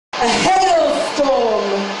a hailstorm,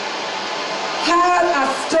 hard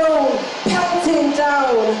as stone, pelting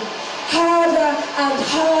down, harder and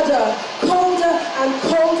harder, colder and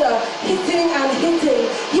colder, hitting and hitting.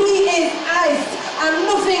 He is ice, and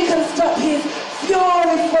nothing can stop his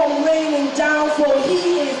fury from raining down, for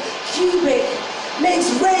he is cubic,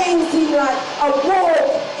 makes rain seem like a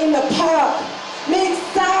walk in the park, makes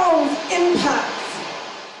sounds impact.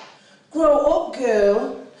 Grow up,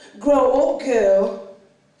 girl, grow up, girl,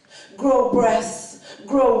 grow breasts,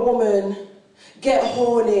 grow woman, get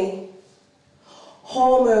horny.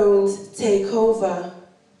 Hormones take over,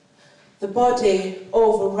 the body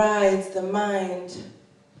overrides the mind.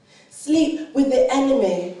 Sleep with the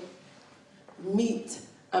enemy, meet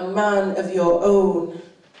a man of your own,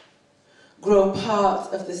 grow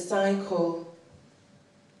part of the cycle.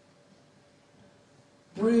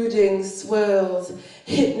 Brooding swirls,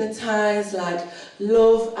 hypnotized like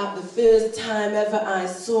love at the first time ever I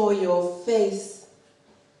saw your face.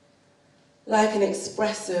 Like an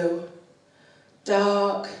espresso,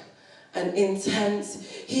 dark and intense,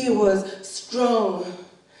 he was strong,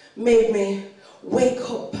 made me wake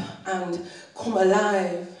up and come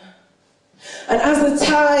alive. And as the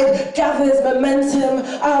tide gathers momentum,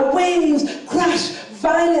 our waves crash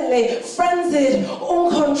violently, frenzied,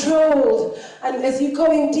 uncontrolled. And as you're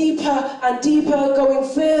going deeper and deeper, going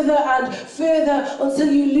further and further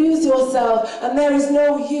until you lose yourself, and there is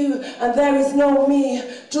no you and there is no me,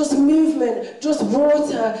 just movement, just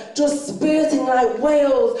water, just spurting like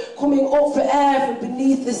whales coming up for air from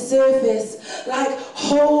beneath the surface, like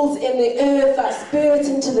holes in the earth that spurt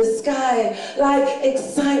into the sky, like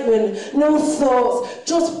excitement, no thoughts,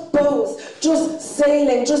 just boats, just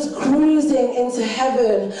sailing, just cruising into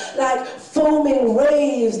heaven, like foaming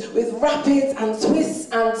waves with rapids and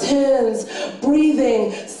twists and turns,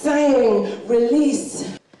 breathing, sighing,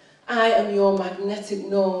 release. I am your magnetic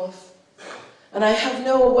north, and I have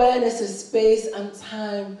no awareness of space and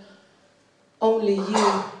time, only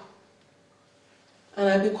you. And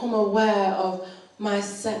I become aware of my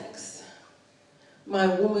sex, my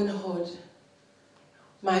womanhood,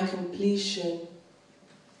 my completion.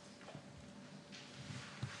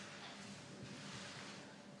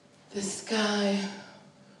 The sky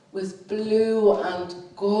was blue and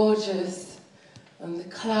gorgeous, and the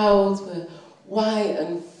clouds were white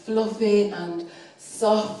and fluffy and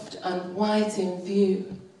soft and white in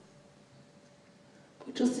view.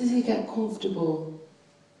 But just as you get comfortable,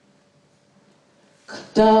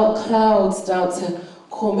 dark clouds start to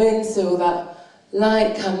come in so that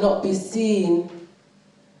light cannot be seen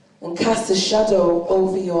and cast a shadow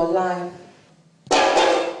over your life.